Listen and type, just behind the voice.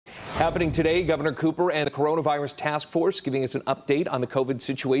Happening today, Governor Cooper and the coronavirus task force giving us an update on the COVID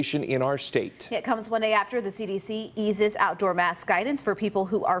situation in our state. It comes one day after the CDC eases outdoor mask guidance for people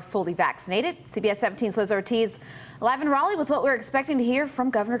who are fully vaccinated. CBS 17's Liz Ortiz live in Raleigh with what we're expecting to hear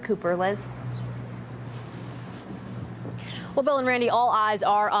from Governor Cooper. Liz. Well, Bill and Randy, all eyes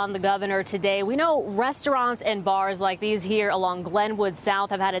are on the governor today. We know restaurants and bars like these here along Glenwood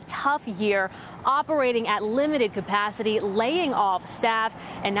South have had a tough year, operating at limited capacity, laying off staff,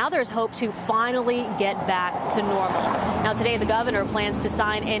 and now there's hope to finally get back to normal. Now, today the governor plans to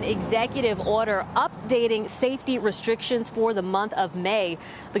sign an executive order updating safety restrictions for the month of May.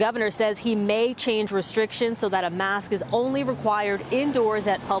 The governor says he may change restrictions so that a mask is only required indoors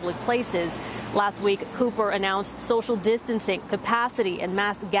at public places. Last week, Cooper announced social distancing, capacity, and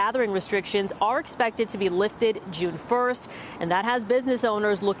mass gathering restrictions are expected to be lifted June 1st, and that has business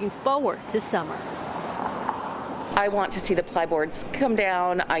owners looking forward to summer. I want to see the plyboards come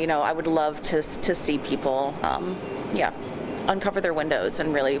down. I would love to see people, uncover their windows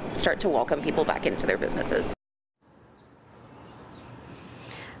and really start to welcome people back into their businesses.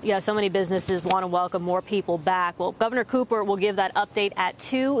 Yeah, so many businesses want to welcome more people back. Well, Governor Cooper will give that update at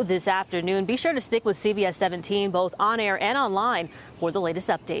 2 this afternoon. Be sure to stick with CBS 17, both on air and online, for the latest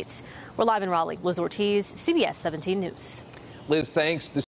updates. We're live in Raleigh. Liz Ortiz, CBS 17 News. Liz, thanks.